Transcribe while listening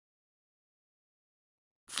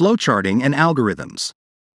Flowcharting and algorithms.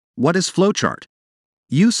 What is flowchart?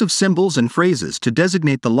 Use of symbols and phrases to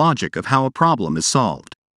designate the logic of how a problem is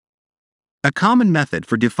solved. A common method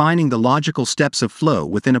for defining the logical steps of flow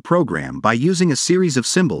within a program by using a series of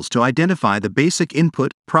symbols to identify the basic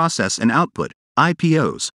input, process, and output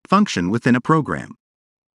 (IPOs) function within a program.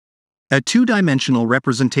 A two-dimensional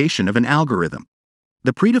representation of an algorithm.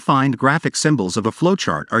 The predefined graphic symbols of a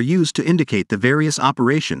flowchart are used to indicate the various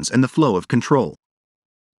operations and the flow of control.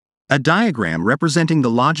 A diagram representing the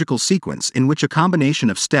logical sequence in which a combination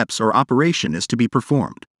of steps or operation is to be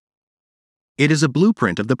performed. It is a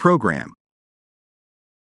blueprint of the program.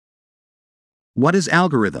 What is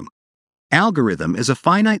algorithm? Algorithm is a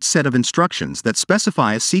finite set of instructions that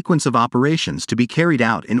specify a sequence of operations to be carried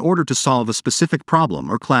out in order to solve a specific problem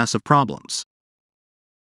or class of problems.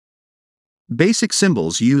 Basic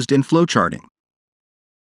symbols used in flowcharting.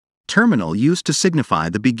 Terminal used to signify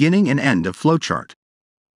the beginning and end of flowchart.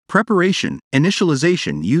 Preparation,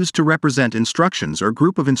 initialization used to represent instructions or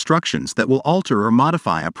group of instructions that will alter or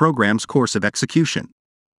modify a program's course of execution.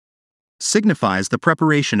 Signifies the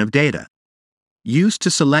preparation of data. Used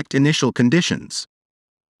to select initial conditions.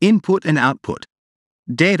 Input and output.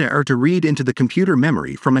 Data are to read into the computer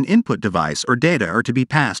memory from an input device or data are to be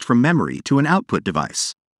passed from memory to an output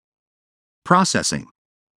device. Processing.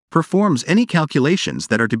 Performs any calculations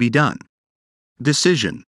that are to be done.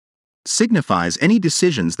 Decision. Signifies any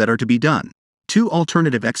decisions that are to be done. Two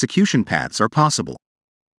alternative execution paths are possible.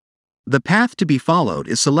 The path to be followed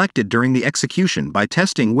is selected during the execution by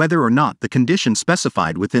testing whether or not the condition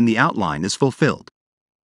specified within the outline is fulfilled.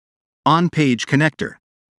 On-page connector.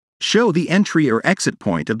 Show the entry or exit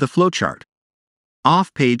point of the flowchart.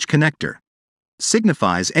 Off-page connector.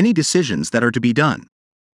 Signifies any decisions that are to be done.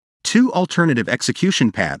 Two alternative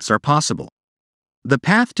execution paths are possible. The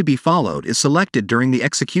path to be followed is selected during the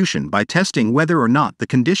execution by testing whether or not the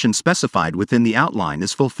condition specified within the outline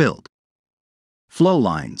is fulfilled. Flow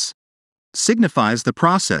lines. Signifies the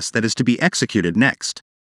process that is to be executed next.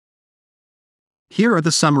 Here are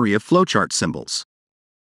the summary of flowchart symbols.